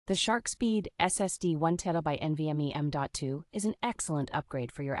The SharkSpeed SSD 1TB NVMe M.2 is an excellent upgrade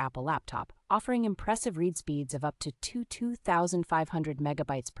for your Apple laptop, offering impressive read speeds of up to 2,500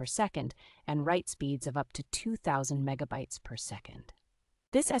 megabytes per second and write speeds of up to 2,000 megabytes per second.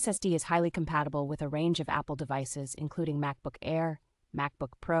 This SSD is highly compatible with a range of Apple devices, including MacBook Air,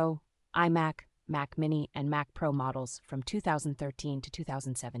 MacBook Pro, iMac, Mac Mini, and Mac Pro models from 2013 to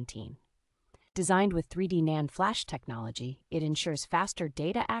 2017. Designed with 3D NAND flash technology, it ensures faster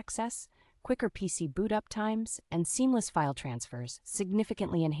data access, quicker PC boot-up times, and seamless file transfers,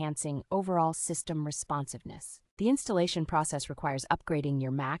 significantly enhancing overall system responsiveness. The installation process requires upgrading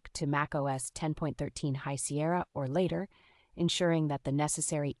your Mac to macOS 10.13 High Sierra or later, ensuring that the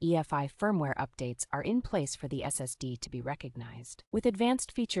necessary EFI firmware updates are in place for the SSD to be recognized. With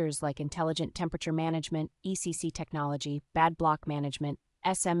advanced features like intelligent temperature management, ECC technology, bad block management,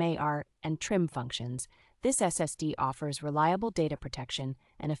 S.M.A.R.T, and trim functions, this SSD offers reliable data protection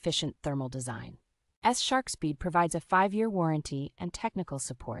and efficient thermal design. SharkSpeed provides a 5-year warranty and technical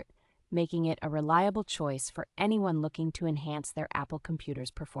support, making it a reliable choice for anyone looking to enhance their Apple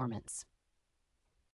computer's performance.